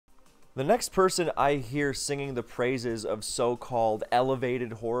The next person I hear singing the praises of so-called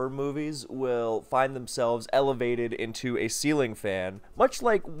elevated horror movies will find themselves elevated into a ceiling fan, much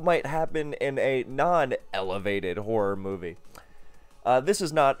like might happen in a non-elevated horror movie. This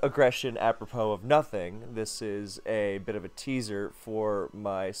is not aggression apropos of nothing. This is a bit of a teaser for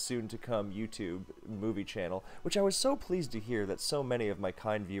my soon-to-come YouTube movie channel, which I was so pleased to hear that so many of my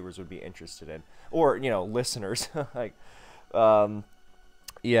kind viewers would be interested in. Or, listeners. like,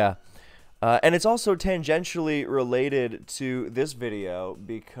 yeah. And it's also tangentially related to this video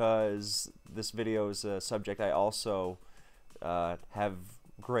because this video is a subject I also have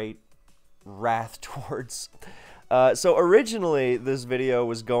great wrath towards. So originally, this video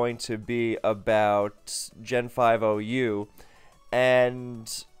was going to be about Gen 5 OU,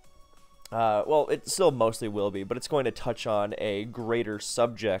 and well, it still mostly will be, but it's going to touch on a greater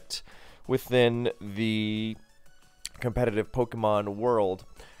subject within the competitive Pokemon world.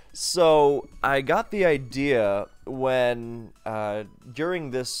 So I got the idea when,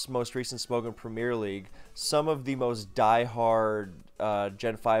 during this most recent Smogon Premier League, some of the most diehard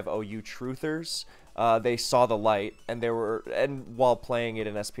Gen 5 OU truthers, they saw the light, and while playing it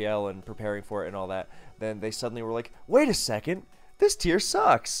in SPL and preparing for it and all that, then they suddenly were like, wait a second, this tier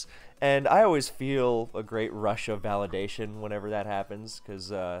sucks. And I always feel a great rush of validation whenever that happens,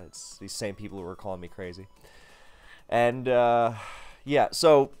 because it's these same people who were calling me crazy. And, yeah,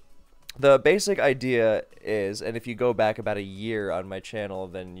 so the basic idea is, and if you go back about a year on my channel,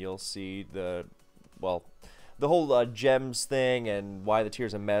 then you'll see the whole gems thing and why the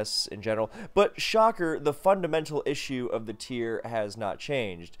tier's a mess in general. But shocker, the fundamental issue of the tier has not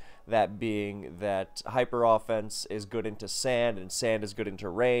changed. That being that hyper offense is good into sand, and sand is good into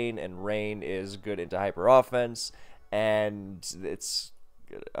rain, and rain is good into hyper offense, and it's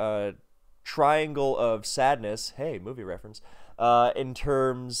a triangle of sadness. Hey, movie reference. In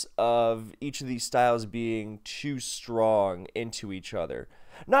terms of each of these styles being too strong into each other.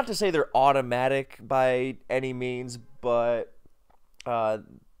 Not to say they're automatic by any means, but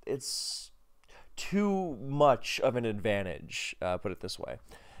it's too much of an advantage, put it this way.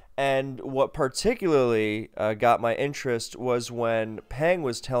 And what particularly got my interest was when Pang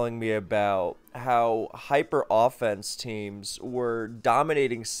was telling me about how hyper offense teams were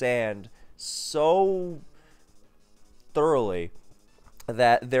dominating sand so thoroughly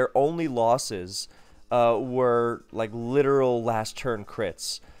that their only losses were like literal last turn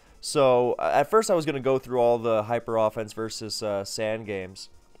crits. So at first I was going to go through all the hyper offense versus sand games,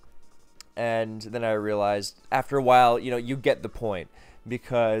 and then I realized after a while, you get the point,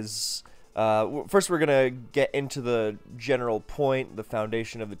 because first we're going to get into the general point, the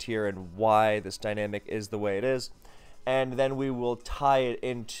foundation of the tier, and why this dynamic is the way it is, and then we will tie it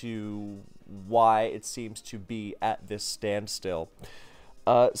into why it seems to be at this standstill.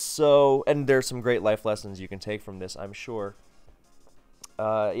 And there's some great life lessons you can take from this, I'm sure.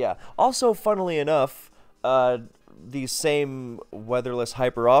 Yeah. Also, funnily enough, these same weatherless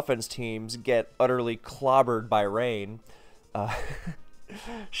hyper offense teams get utterly clobbered by rain.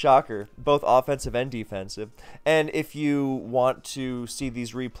 Shocker, both offensive and defensive. And if you want to see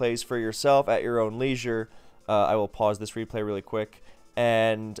these replays for yourself at your own leisure, I will pause this replay really quick.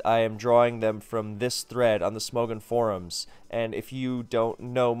 And I am drawing them from this thread on the Smogon forums. And if you don't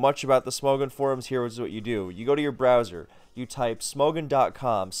know much about the Smogon forums, here is what you do. You go to your browser, you type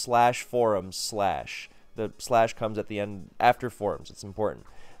smogon.com/forums/. The slash comes at the end after forums, it's important.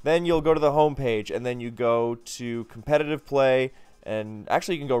 Then you'll go to the home page, and then you go to competitive play, and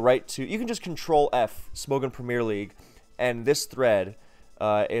actually you can just control F, Smogon Premier League, and this thread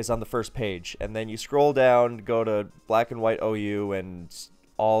is on the first page, and then you scroll down, go to Black and White OU, and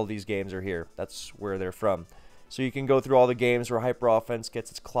all these games are here. That's where they're from. So you can go through all the games where hyper offense gets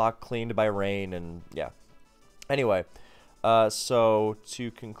its clock cleaned by rain, and yeah. Anyway, so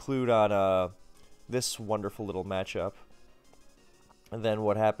to conclude on this wonderful little matchup, and then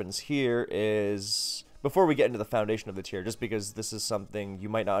what happens here is, before we get into the foundation of the tier, just because this is something you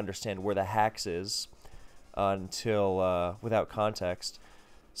might not understand where the hacks is until without context.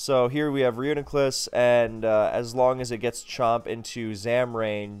 So here we have Reuniclus, and as long as it gets Chomp into Zam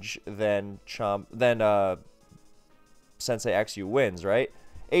range, then Sensei XU wins, right?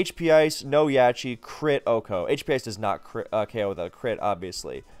 HP Ice, no Yachi, crit Oko. HP Ice does not KO without a crit,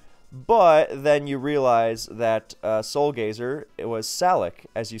 obviously. But then you realize that Soul Gazer, it was Salic.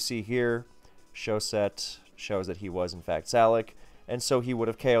 As you see here, show set shows that he was in fact Salic. And so he would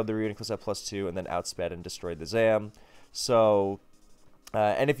have KO'd the Reuniclus at +2 and then outsped and destroyed the Zam. So,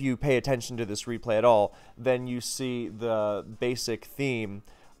 and if you pay attention to this replay at all, then you see the basic theme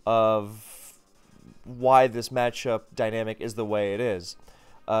of why this matchup dynamic is the way it is.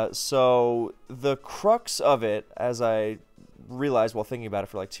 So the crux of it, as I realized while thinking about it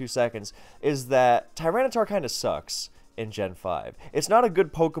for like 2 seconds, is that Tyranitar kind of sucks in Gen 5. It's not a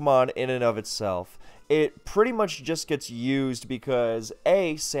good Pokemon in and of itself. It pretty much just gets used because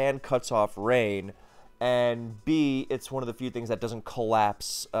A, Sand cuts off Rain, and B, it's one of the few things that doesn't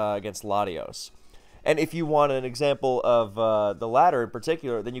collapse against Latios. And if you want an example of the latter in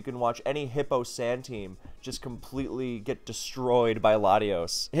particular, then you can watch any Hippo Sand team just completely get destroyed by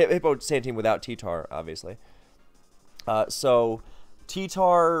Latios. Hippo Sand team without T-Tar, obviously. So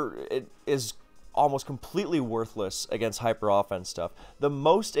T-Tar is almost completely worthless against hyper offense stuff. The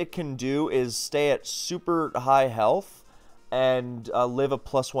most it can do is stay at super high health and live a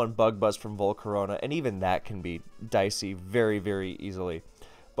 +1 Bug Buzz from Volcarona, and even that can be dicey very, very easily.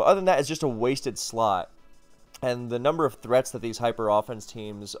 But other than that, it's just a wasted slot. And the number of threats that these hyper offense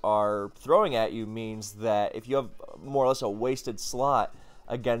teams are throwing at you means that if you have more or less a wasted slot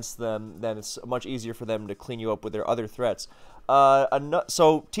against them, then it's much easier for them to clean you up with their other threats.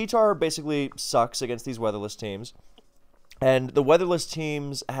 So T-Tar basically sucks against these weatherless teams. And the weatherless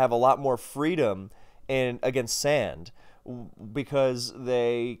teams have a lot more freedom against Sand, because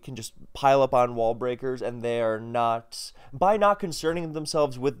they can just pile up on wall breakers, and they are not, by not concerning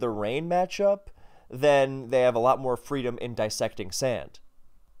themselves with the Rain matchup, then they have a lot more freedom in dissecting Sand.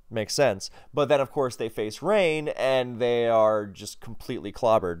 Makes sense. But then, of course, they face Rain, and they are just completely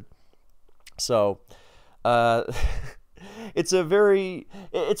clobbered. So, it's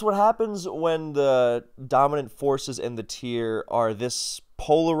what happens when the dominant forces in the tier are this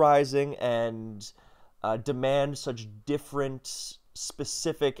polarizing and demand such different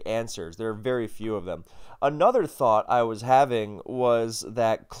specific answers. There are very few of them. Another thought I was having was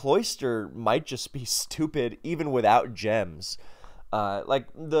that Cloyster might just be stupid even without gems. Like,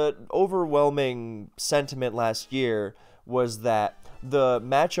 the overwhelming sentiment last year was that the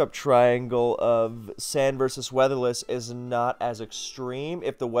matchup triangle of Sand versus Weatherless is not as extreme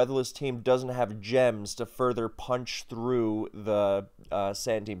if the Weatherless team doesn't have gems to further punch through the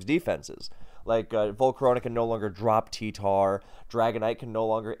Sand team's defenses. Like, Volcarona can no longer drop T-Tar, Dragonite can no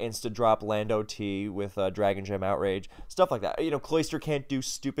longer insta-drop Lando T with Dragon Gem Outrage, stuff like that. You know, Cloyster can't do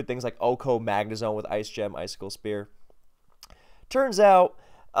stupid things like Oko Magnezone with Ice Gem, Icicle Spear. Turns out,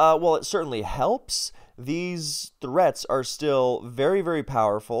 well, it certainly helps. These threats are still very, very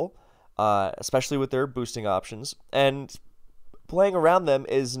powerful, especially with their boosting options, and playing around them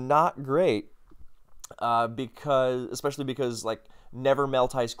is not great, especially because, like, Never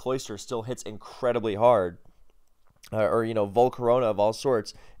Melt Ice Cloyster still hits incredibly hard. Or, you know, Volcarona of all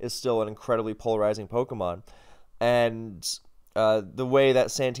sorts is still an incredibly polarizing Pokemon. And the way that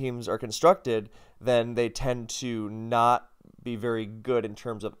Sand teams are constructed, then they tend to not be very good in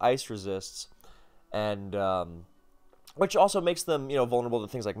terms of ice resists. And which also makes them, you know, vulnerable to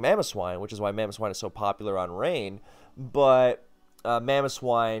things like Mamoswine, which is why Mamoswine is so popular on Rain. But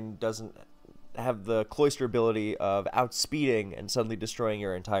Mamoswine doesn't have the Cloyster ability of outspeeding and suddenly destroying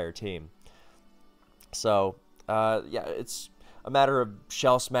your entire team. So, yeah, it's a matter of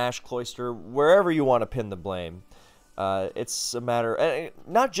Shell Smash, Cloyster, wherever you want to pin the blame. It's a matter,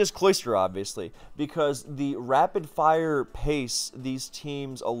 not just Cloyster, obviously, because the rapid-fire pace these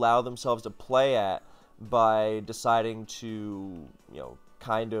teams allow themselves to play at by deciding to, you know,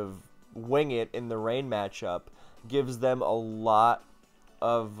 kind of wing it in the Rain matchup gives them a lot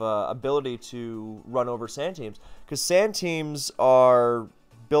of ability to run over Sand teams, because Sand teams are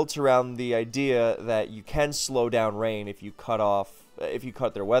built around the idea that you can slow down Rain if you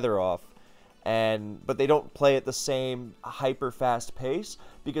cut their weather off, but they don't play at the same hyper fast pace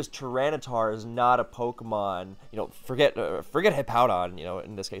because Tyranitar is not a Pokemon. You know, forget Hippowdon. You know,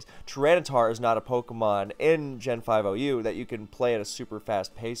 in this case, Tyranitar is not a Pokemon in Gen 5 OU that you can play at a super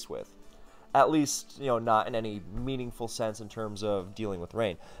fast pace with. At least, you know, not in any meaningful sense in terms of dealing with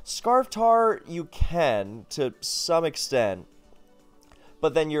Rain. Scarftar, you can, to some extent,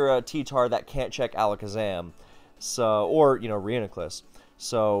 but then you're a T-Tar that can't check Alakazam, or, you know, Rheuniclus.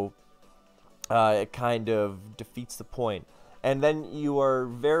 So, it kind of defeats the point. And then you are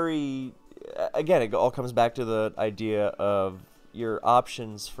very, again, it all comes back to the idea of your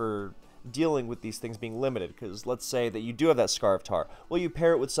options for dealing with these things being limited, because let's say that you do have that Scarftar. Well, you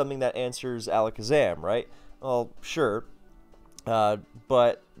pair it with something that answers Alakazam, right? Well, sure,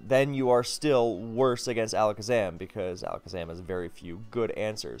 but then you are still worse against Alakazam because Alakazam has very few good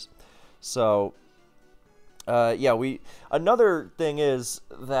answers. So, yeah, another thing is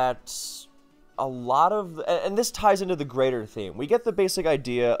that a lot of, and this ties into the greater theme. We get the basic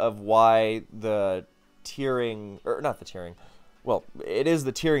idea of why the tiering, or not the tiering, well, it is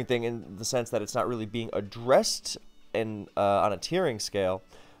the tiering thing in the sense that it's not really being addressed on a tiering scale.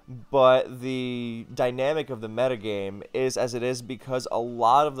 but the dynamic of the metagame is as it is because a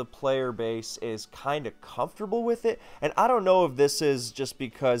lot of the player base is kind of comfortable with it. And I don't know if this is just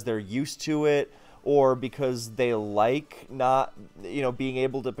because they're used to it or because they like not, being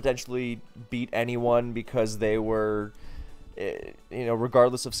able to potentially beat anyone because they were,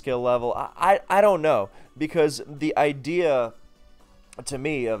 regardless of skill level. I don't know, because the idea to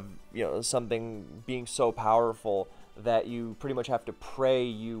me of, something being so powerful that you pretty much have to pray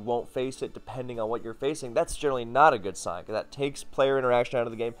you won't face it depending on what you're facing, that's generally not a good sign, because that takes player interaction out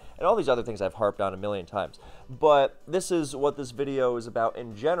of the game, and all these other things I've harped on a million times. But this is what this video is about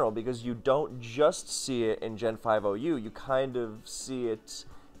in general, because you don't just see it in Gen 5 OU, you kind of see it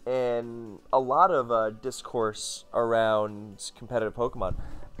in a lot of discourse around competitive Pokemon.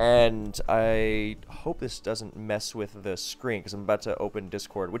 And I hope this doesn't mess with the screen, because I'm about to open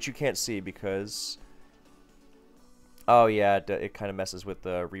Discord, which you can't see because... Oh, yeah, it kind of messes with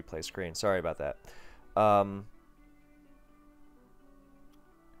the replay screen. Sorry about that.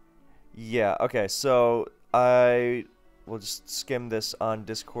 Yeah, okay, so I will just skim this on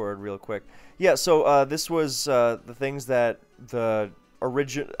Discord real quick. Yeah, so this was the things that at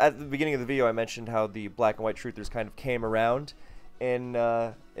the beginning of the video I mentioned how the black and white truthers kind of came around. In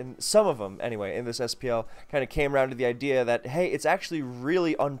some of them, anyway, in this SPL, kind of came around to the idea that, hey, it's actually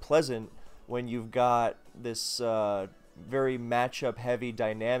really unpleasant when you've got this very matchup-heavy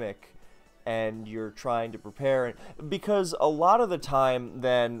dynamic and you're trying to prepare. Because a lot of the time,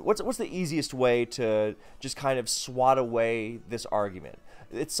 then, what's the easiest way to just kind of swat away this argument?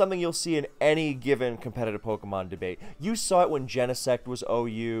 It's something you'll see in any given competitive Pokemon debate. You saw it when Genesect was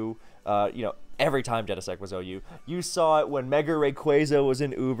OU, every time Genesect was OU. You saw it when Mega Rayquaza was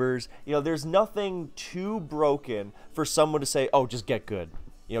in Ubers. There's nothing too broken for someone to say, oh, just get good.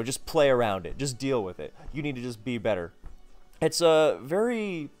 Just play around it. Just deal with it. You need to just be better. It's a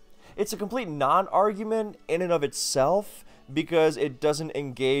complete non-argument in and of itself, because it doesn't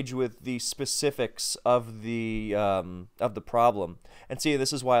engage with the specifics of the problem. And see,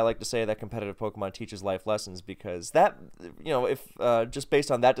 this is why I like to say that competitive Pokemon teaches life lessons, because that, if just based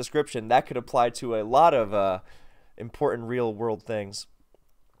on that description, that could apply to a lot of important real-world things.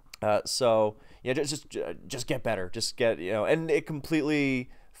 So yeah, just get better. Just get, and it completely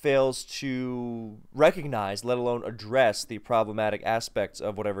fails to recognize, let alone address, the problematic aspects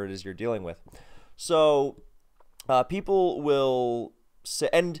of whatever it is you're dealing with. So people will say,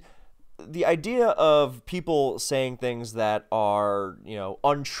 and the idea of people saying things that are,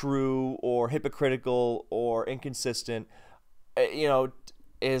 untrue or hypocritical or inconsistent,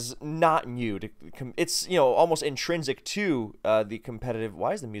 is not new. It's, almost intrinsic to the competitive...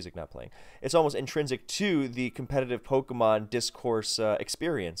 Why is the music not playing? It's almost intrinsic to the competitive Pokemon discourse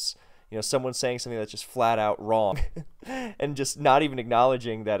experience. Someone saying something that's just flat out wrong and just not even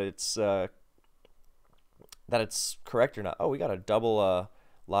acknowledging that it's correct or not. Oh, we got a double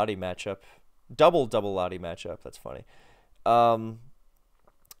Lottie matchup. Double Lottie matchup. That's funny.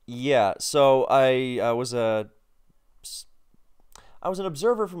 Yeah, so I was an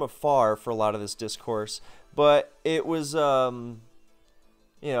observer from afar for a lot of this discourse, but it was, a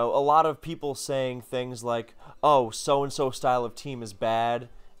lot of people saying things like, oh, so-and-so style of team is bad,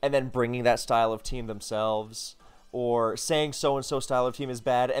 and then bringing that style of team themselves, or saying so-and-so style of team is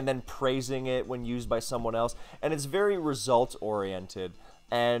bad, and then praising it when used by someone else. And it's very result-oriented,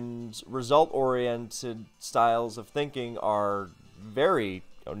 and result-oriented styles of thinking are very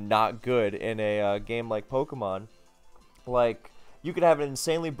not good in a game like Pokemon. Like, you could have an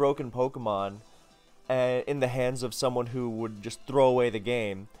insanely broken Pokemon in the hands of someone who would just throw away the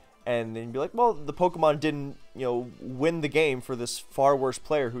game, and then be like, well, the Pokemon didn't, win the game for this far worse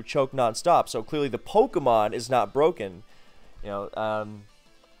player who choked nonstop, so clearly the Pokemon is not broken. So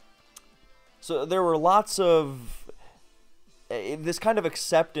there were lots of this kind of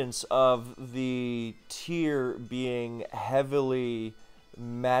acceptance of the tier being heavily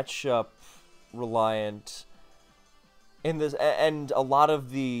matchup reliant in this, and a lot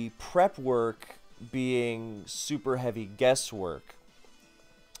of the prep work being super heavy guesswork.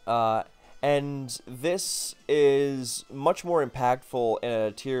 And this is much more impactful in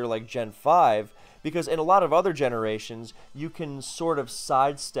a tier like Gen 5, because in a lot of other generations, you can sort of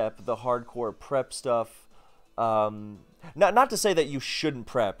sidestep the hardcore prep stuff. Not to say that you shouldn't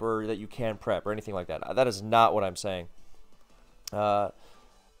prep, or that you can prep, or anything like that. That is not what I'm saying.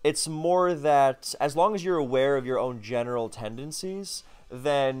 It's more that as long as you're aware of your own general tendencies,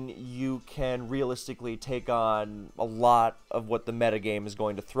 then you can realistically take on a lot of what the metagame is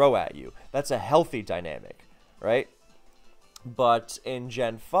going to throw at you. That's a healthy dynamic, right? But in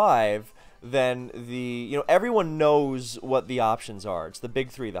Gen 5, then everyone knows what the options are. It's the big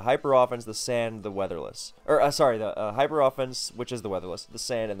three: the hyper offense, the sand, the weatherless. Or sorry, the hyper offense, which is the weatherless, the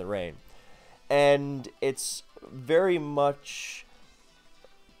sand, and the rain. And it's very much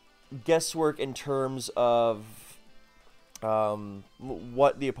guesswork in terms of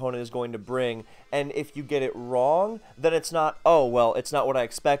what the opponent is going to bring, and if you get it wrong, then it's not, oh well, it's not what I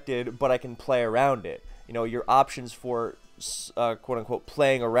expected, but I can play around it. Your options for quote unquote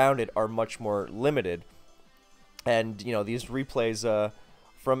playing around it are much more limited. And these replays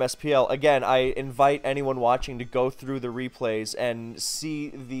from SPL, again, I invite anyone watching to go through the replays and see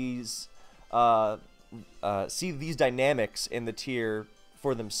these dynamics in the tier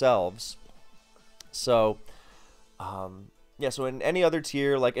for themselves. So yeah, so in any other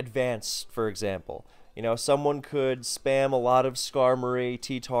tier, like Advanced, for example, someone could spam a lot of Skarmory,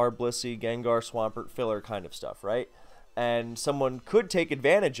 T-Tar, Blissey, Gengar, Swampert, filler kind of stuff, right? And someone could take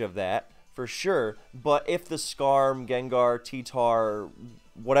advantage of that, for sure, but if the Skarm, Gengar, T-Tar,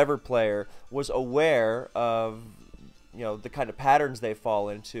 whatever player was aware of, the kind of patterns they fall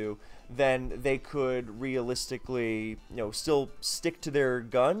into, then they could realistically, still stick to their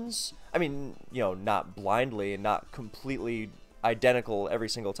guns. I mean, not blindly and not completely identical every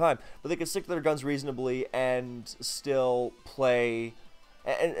single time, but they could stick to their guns reasonably and still play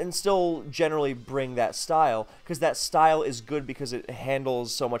and still generally bring that style, because that style is good because it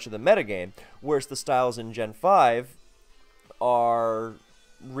handles so much of the metagame, whereas the styles in Gen 5 are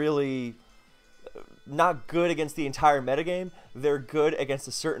really not good against the entire metagame. They're good against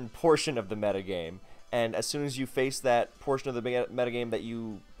a certain portion of the metagame, and as soon as you face that portion of the metagame that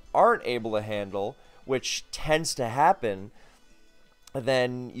you aren't able to handle, which tends to happen,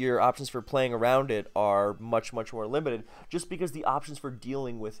 then your options for playing around it are much, much more limited, just because the options for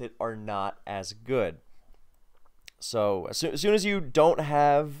dealing with it are not as good. So as soon as you don't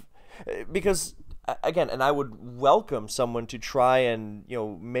have, because again, and I would welcome someone to try and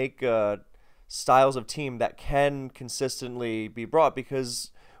make styles of team that can consistently be brought,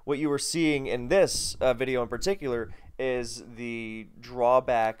 because what you were seeing in this video in particular is the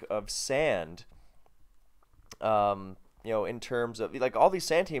drawback of sand. In terms of, like, all these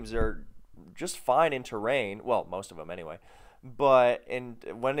sand teams are just fine in terrain, well, most of them anyway, but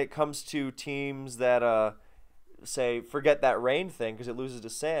when it comes to teams that say, forget that rain thing because it loses to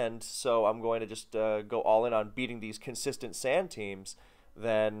sand, so I'm going to just go all in on beating these consistent sand teams,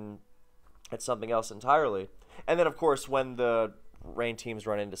 then it's something else entirely. And then, of course, when the rain teams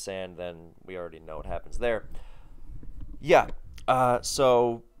run into sand, then we already know what happens there. Yeah,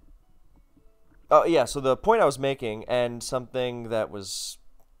 so the point I was making, and something that was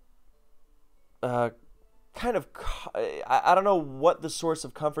kind of, I don't know what the source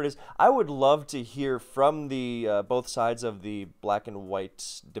of comfort is. I would love to hear from the both sides of the black and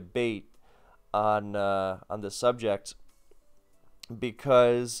white debate on this subject,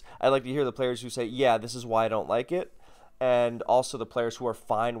 because I like to hear the players who say, yeah, this is why I don't like it, and also the players who are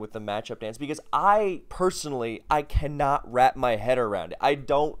fine with the matchup dance, because I personally cannot wrap my head around it. I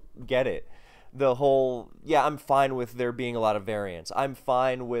don't get it. The whole, yeah, I'm fine with there being a lot of variance. I'm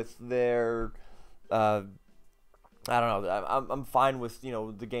fine with their, I don't know, I'm fine with,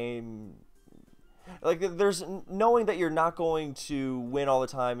 the game. Like, there's knowing that you're not going to win all the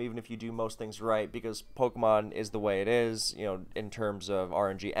time, even if you do most things right, because Pokemon is the way it is, in terms of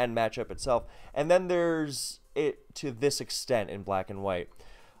RNG and matchup itself. And then there's it to this extent in black and white.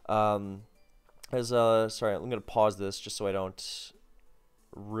 Sorry, I'm going to pause this just so I don't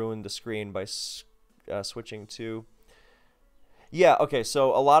ruin the screen by switching to, yeah, okay,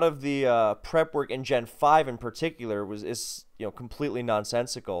 so a lot of the prep work in Gen 5 in particular is completely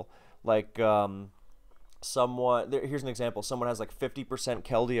nonsensical. Like, here's an example: someone has like 50%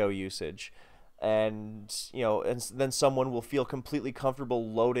 Keldeo usage, and and then someone will feel completely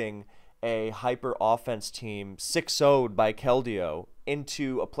comfortable loading a hyper offense team 6-0'd by Keldeo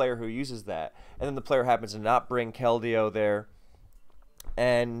into a player who uses that, and then the player happens to not bring Keldeo there,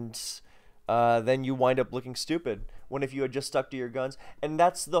 and then you wind up looking stupid, when if you had just stuck to your guns. And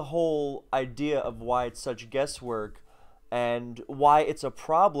that's the whole idea of why it's such guesswork, and why it's a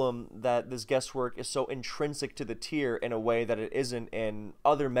problem that this guesswork is so intrinsic to the tier in a way that it isn't in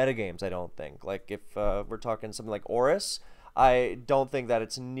other metagames, I don't think. Like, if we're talking something like Oris, I don't think that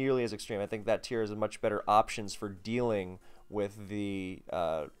it's nearly as extreme. I think that tier is a much better options for dealing with the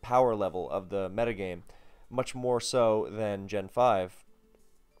power level of the metagame, much more so than Gen 5.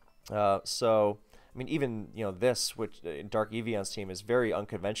 So, I mean, even, this, which Dark Eevion's team is very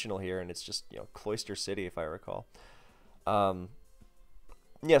unconventional here, and it's just, Cloister City, if I recall.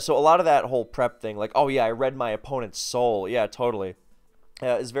 Yeah, so a lot of that whole prep thing, like, oh yeah, I read my opponent's soul. Yeah, totally.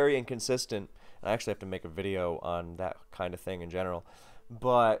 is very inconsistent. I actually have to make a video on that kind of thing in general,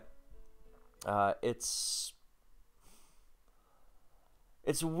 but it's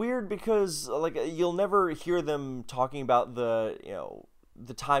weird because like you'll never hear them talking about the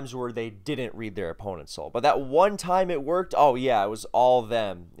times where they didn't read their opponent's soul, but that one time it worked. Oh yeah, it was all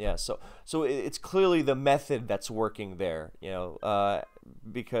them. Yeah, so it's clearly the method that's working there.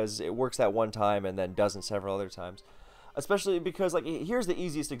 Because it works that one time and then doesn't several other times. Especially because like here's the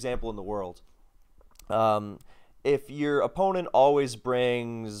easiest example in the world. If your opponent always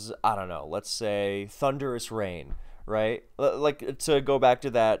brings, I don't know, let's say thunderous rain, right? Like to go back to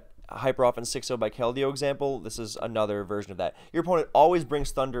that hyper often 6-0 by Keldeo example, this is another version of that. Your opponent always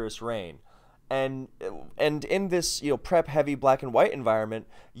brings thunderous rain. And in this prep heavy black and white environment,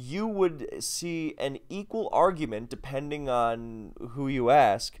 you would see an equal argument, depending on who you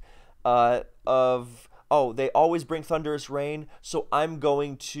ask, of, oh, they always bring thunderous rain, so I'm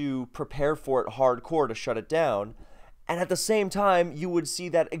going to prepare for it hardcore to shut it down. And at the same time, you would see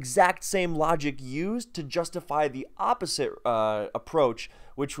that exact same logic used to justify the opposite approach,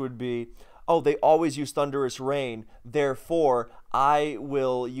 which would be, oh, they always use thunderous rain, therefore I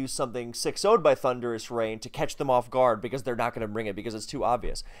will use something 6-0'd by thunderous rain to catch them off guard because they're not going to bring it because it's too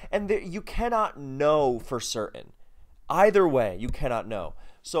obvious. And you cannot know for certain. Either way, you cannot know.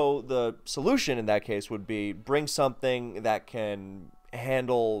 So the solution in that case would be bring something that can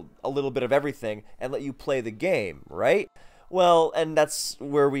handle a little bit of everything and let you play the game, right? Well, and that's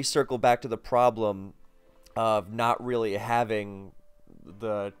where we circle back to the problem of not really having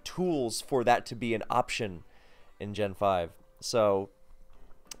the tools for that to be an option in Gen 5. So,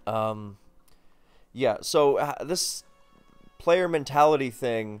 yeah, so this player mentality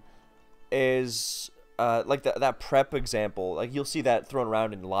thing is like that prep example. Like you'll see that thrown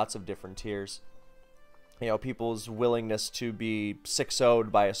around in lots of different tiers. People's willingness to be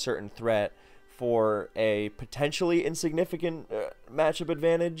 6-0'd by a certain threat for a potentially insignificant matchup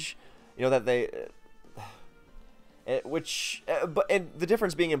advantage. That they... but the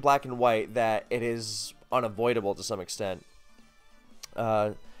difference being in black and white that it is unavoidable to some extent.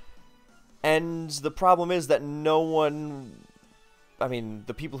 And the problem is that no one... I mean,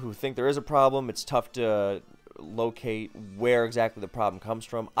 the people who think there is a problem, it's tough to locate where exactly the problem comes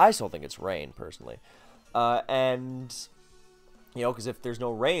from. I still think it's rain, personally. And, because if there's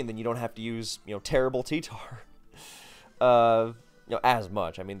no rain, then you don't have to use, terrible T-Tar. As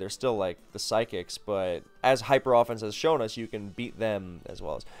much. I mean, they're still, like, the psychics, but as Hyper Offense has shown us, you can beat them as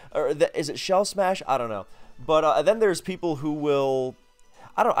well as... is it Shell Smash? I don't know. But then there's people who will...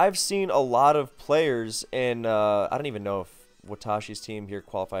 I've seen a lot of players in... I don't even know if Watashi's team here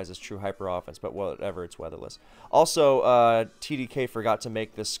qualifies as true hyper offense, but whatever, it's weatherless. Also, TDK forgot to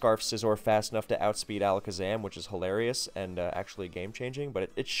make the Scarf Scizor fast enough to outspeed Alakazam, which is hilarious and actually game-changing,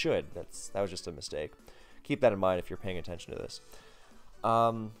 but it should. That was just a mistake. Keep that in mind if you're paying attention to this.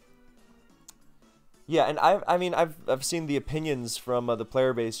 Yeah, and I've seen the opinions from the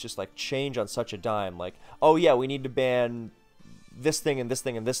player base just like change on such a dime. Like, oh yeah, we need to ban this thing and this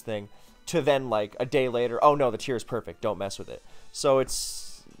thing and this thing. To then, like, a day later, oh no, the tier is perfect, don't mess with it. So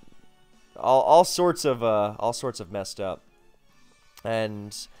it's all sorts of messed up.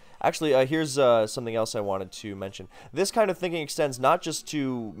 And actually, here's something else I wanted to mention. This kind of thinking extends not just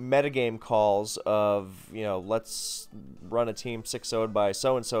to metagame calls of, let's run a team 6-0'd by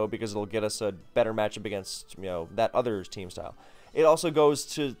so-and-so because it'll get us a better matchup against, that other team style. It also goes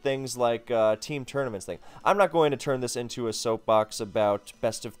to things like team tournaments thing. I'm not going to turn this into a soapbox about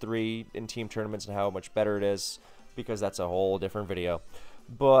best of 3 in team tournaments and how much better it is, because that's a whole different video.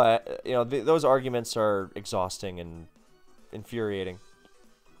 But, those arguments are exhausting and infuriating.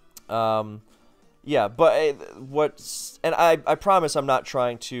 Yeah, but I promise I'm not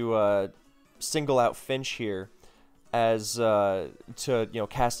trying to single out Finch here as to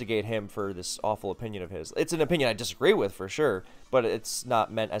castigate him for this awful opinion of his. It's an opinion I disagree with for sure, but it's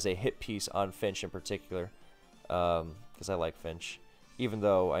not meant as a hit piece on Finch in particular, because I like Finch, even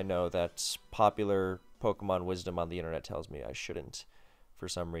though I know that popular Pokemon wisdom on the internet tells me I shouldn't for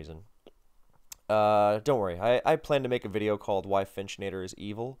some reason. Don't worry, I plan to make a video called Why Finchnator is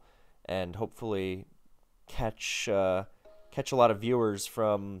Evil, and hopefully catch a lot of viewers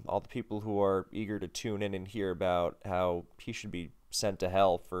from all the people who are eager to tune in and hear about how he should be sent to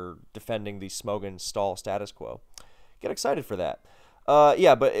hell for defending the Smogon stall status quo. Get excited for that.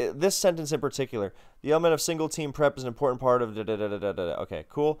 Yeah, but this sentence in particular, the element of single team prep is an important part of Okay,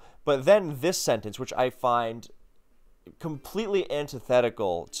 cool. But then this sentence, which I find completely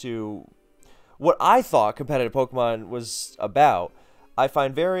antithetical to what I thought competitive Pokemon was about. I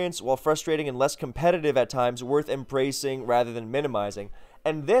find Variance, while frustrating and less competitive at times, worth embracing rather than minimizing.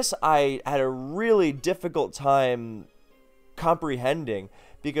 And this I had a really difficult time comprehending,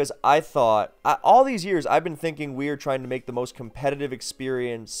 because I thought, all these years I've been thinking we are trying to make the most competitive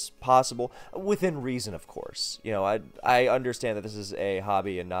experience possible, within reason, of course. You know, I understand that this is a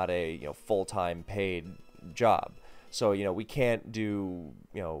hobby and not a, you know, full-time paid job. So, you know, we can't do,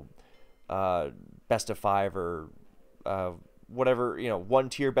 you know, best of 5 or whatever, you know, one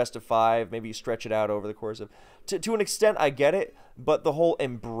tier best of 5. Maybe you stretch it out over the course of, to an extent I get it, but the whole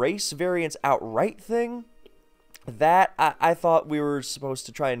embrace variance outright thing, that I thought we were supposed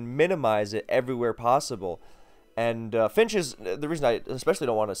to try and minimize it everywhere possible. And Finch is, the reason I especially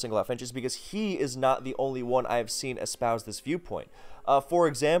don't want to single out Finch is because he is not the only one I have seen espouse this viewpoint. For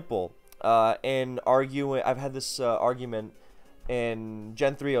example, in arguing, I've had this argument in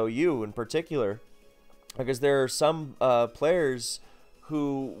Gen 3 OU in particular, because there are some players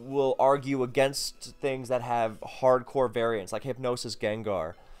who will argue against things that have hardcore variance, like Hypnosis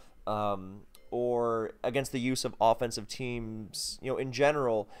Gengar, or against the use of offensive teams, you know, in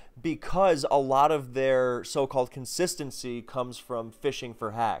general, because a lot of their so-called consistency comes from fishing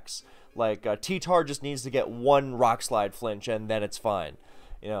for hacks. Like, T-Tar just needs to get one Rock Slide flinch, and then it's fine,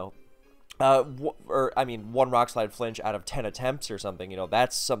 you know. Or, I mean, one Rock Slide flinch out of 10 attempts or something, you know,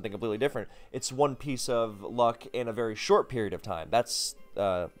 that's something completely different. It's one piece of luck in a very short period of time. That's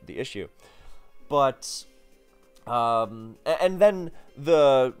the issue. But... and then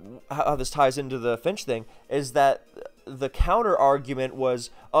how this ties into the Finch thing is that the counter argument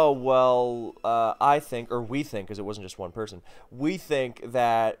was, oh, well, I think, or we think, because it wasn't just one person, we think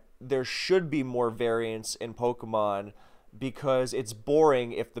that there should be more variance in Pokemon because it's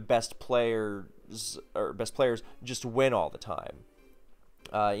boring if the best players just win all the time.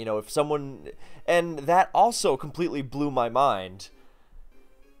 You know, if someone, and that also completely blew my mind,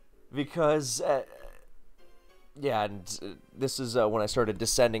 because yeah, and this is when I started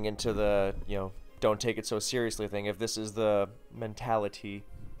descending into the, you know, don't take it so seriously thing, if this is the mentality.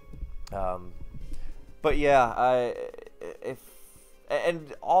 But yeah,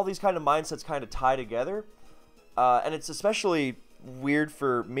 and all these kind of mindsets kind of tie together. And it's especially weird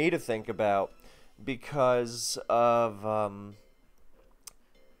for me to think about because of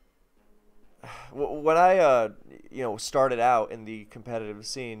when I you know, started out in the competitive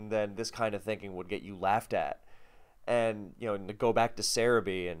scene, then this kind of thinking would get you laughed at. And, you know, to go back to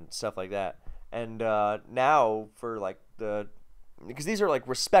Cerebi and stuff like that. And now for, like, because these are, like,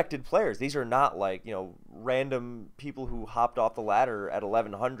 respected players. These are not, like, you know, random people who hopped off the ladder at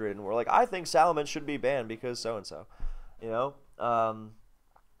 1100 and were like, I think Salamence should be banned because so-and-so, you know? I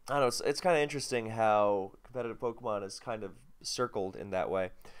don't know, it's kind of interesting how competitive Pokemon is kind of circled in that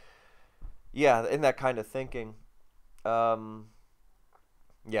way. Yeah, in that kind of thinking.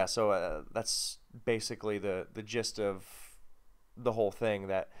 Yeah, so that's basically the gist of the whole thing,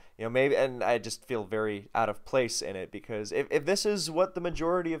 that, you know, maybe, and I just feel very out of place in it, because if this is what the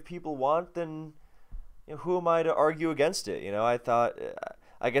majority of people want, then, you know, who am I to argue against it? You know, I thought,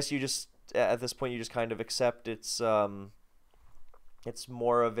 I guess you just, at this point, you just kind of accept it's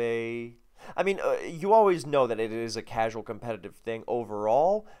more of a, I mean, you always know that it is a casual competitive thing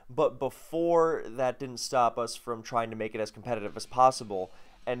overall, but before, that didn't stop us from trying to make it as competitive as possible,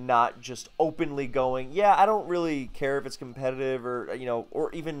 and not just openly going, yeah, I don't really care if it's competitive, or, you know,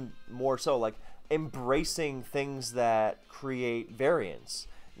 or even more so, like, embracing things that create variance.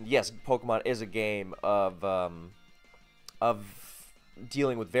 Yes, Pokemon is a game of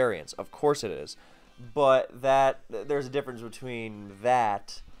dealing with variance. Of course it is. But there's a difference between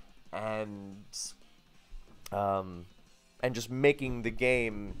that and just making the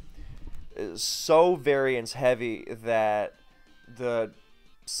game so variance heavy that the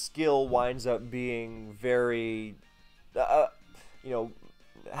skill winds up being very, you know,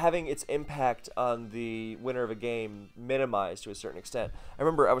 having its impact on the winner of a game minimized to a certain extent. I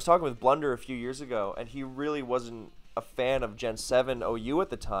remember I was talking with Blunder a few years ago, and he really wasn't a fan of Gen 7 OU at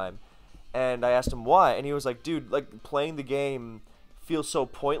the time, and I asked him why, and he was like, dude, like, playing the game feels so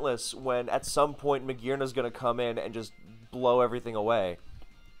pointless when at some point Magearna's going to come in and just blow everything away.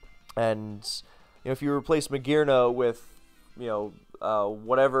 And, you know, if you replace Magearna with, you know,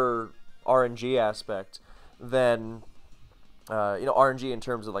 whatever RNG aspect, then, you know, RNG in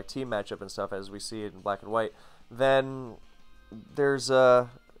terms of, like, team matchup and stuff, as we see it in Black and White, then there's, you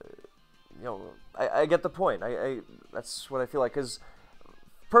know, I get the point. That's what I feel like, because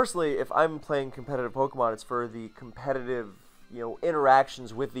personally, if I'm playing competitive Pokemon, it's for the competitive, you know,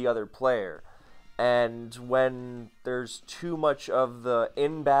 interactions with the other player. And when there's too much of the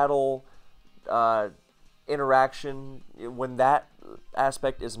in-battle interaction, when that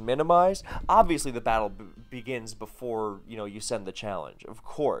aspect is minimized, obviously the battle begins before you send the challenge, of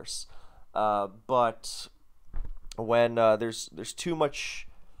course. But when there's too much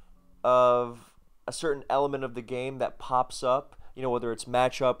of a certain element of the game that pops up, whether it's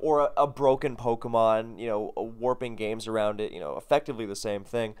matchup or a broken Pokemon, warping games around it, effectively the same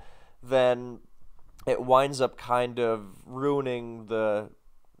thing, then it winds up kind of ruining the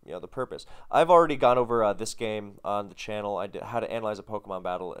purpose. I've already gone over this game on the channel. I did how to analyze a Pokemon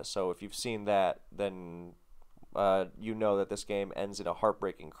battle. So if you've seen that, then you know that this game ends in a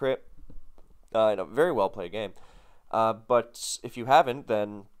heartbreaking crit. In a very well played game. But if you haven't,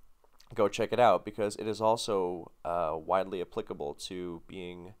 then go check it out, because it is also widely applicable to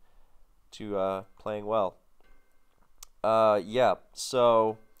playing well. Yeah.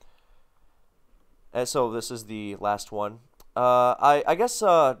 So this is the last one. I guess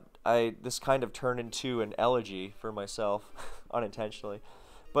this kind of turned into an elegy for myself, unintentionally.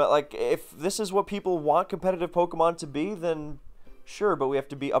 But like, if this is what people want competitive Pokemon to be, then sure. But we have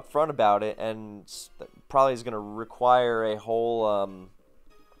to be upfront about it, and that probably is going to require a whole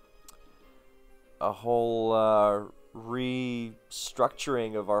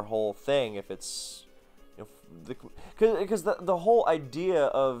restructuring of our whole thing. If it's because the whole idea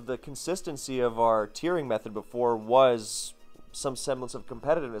of the consistency of our tiering method before was some semblance of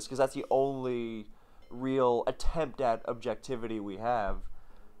competitiveness, because that's the only real attempt at objectivity we have.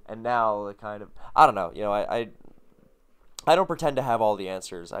 And now the kind of, I don't know, I don't pretend to have all the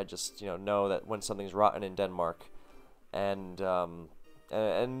answers. I just know that when something's rotten in Denmark, and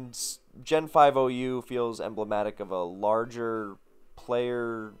Gen 5 OU feels emblematic of a larger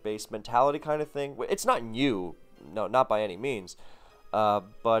player-based mentality kind of thing. It's not new, no, not by any means,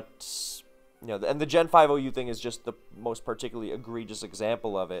 but and the Gen 5 OU thing is just the most particularly egregious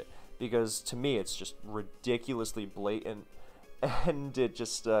example of it, because to me it's just ridiculously blatant, and it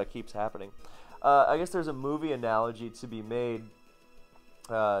just keeps happening. I guess there's a movie analogy to be made,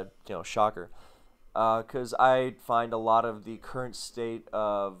 shocker, because I find a lot of the current state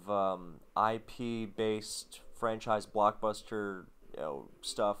of IP-based franchise blockbuster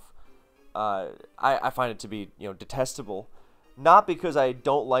stuff, I find it to be detestable. Not because I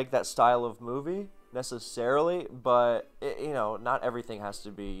don't like that style of movie necessarily, but not everything has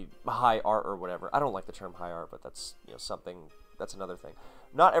to be high art or whatever. I don't like the term high art, but that's that's another thing.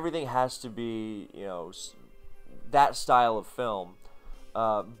 Not everything has to be that style of film,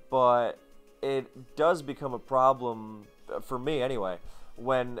 but it does become a problem for me anyway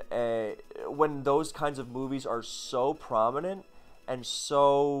when those kinds of movies are so prominent and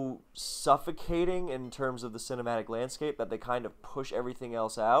so suffocating in terms of the cinematic landscape that they kind of push everything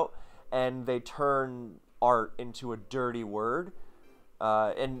else out, and they turn art into a dirty word.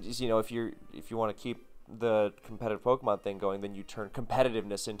 And if you want to keep the competitive Pokemon thing going, then you turn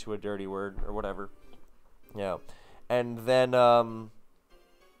competitiveness into a dirty word or whatever. And then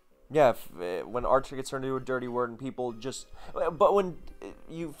when art gets turned into a dirty word and people just, but when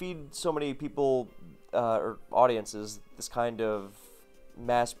you feed so many people or audiences this kind of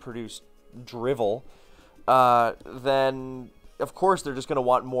mass-produced drivel, then of course they're just going to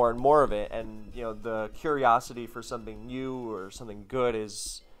want more and more of it, and the curiosity for something new or something good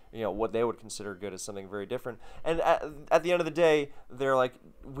is what they would consider good is something very different. And at the end of the day, they're like,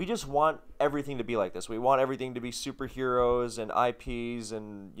 we just want everything to be like this. We want everything to be superheroes and IPs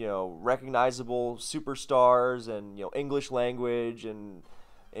and recognizable superstars and English language and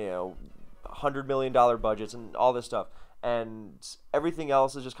 $100 million budgets and all this stuff. And everything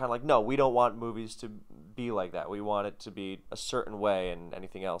else is just kind of like, no, we don't want movies to be like that. We want it to be a certain way, and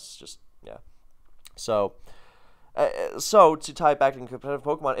anything else just, yeah. So to tie it back to competitive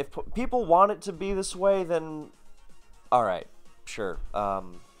Pokemon, if people want it to be this way, then all right, sure.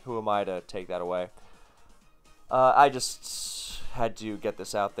 Who am I to take that away? I just had to get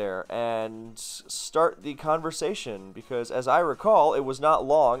this out there and start the conversation, because as I recall, it was not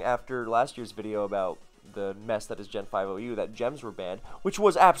long after last year's video about the mess that is Gen 5 OU that gems were banned, which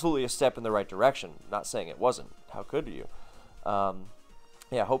was absolutely a step in the right direction. Not saying it wasn't. How could you?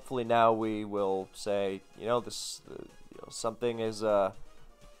 Yeah, hopefully now we will say, something is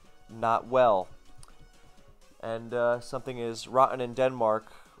not well, and something is rotten in Denmark,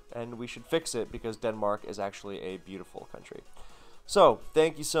 and we should fix it, because Denmark is actually a beautiful country. So,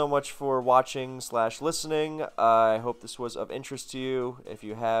 thank you so much for watching / listening. I hope this was of interest to you. If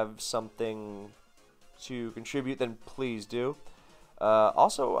you have something to contribute, then please do.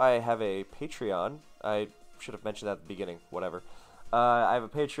 Also, I have a Patreon. I should have mentioned that at the beginning. Whatever. I have a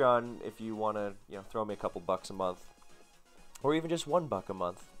Patreon if you want to, throw me a couple bucks a month, or even just $1 a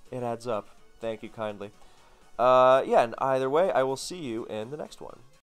month. It adds up. Thank you kindly. Yeah, and either way, I will see you in the next one.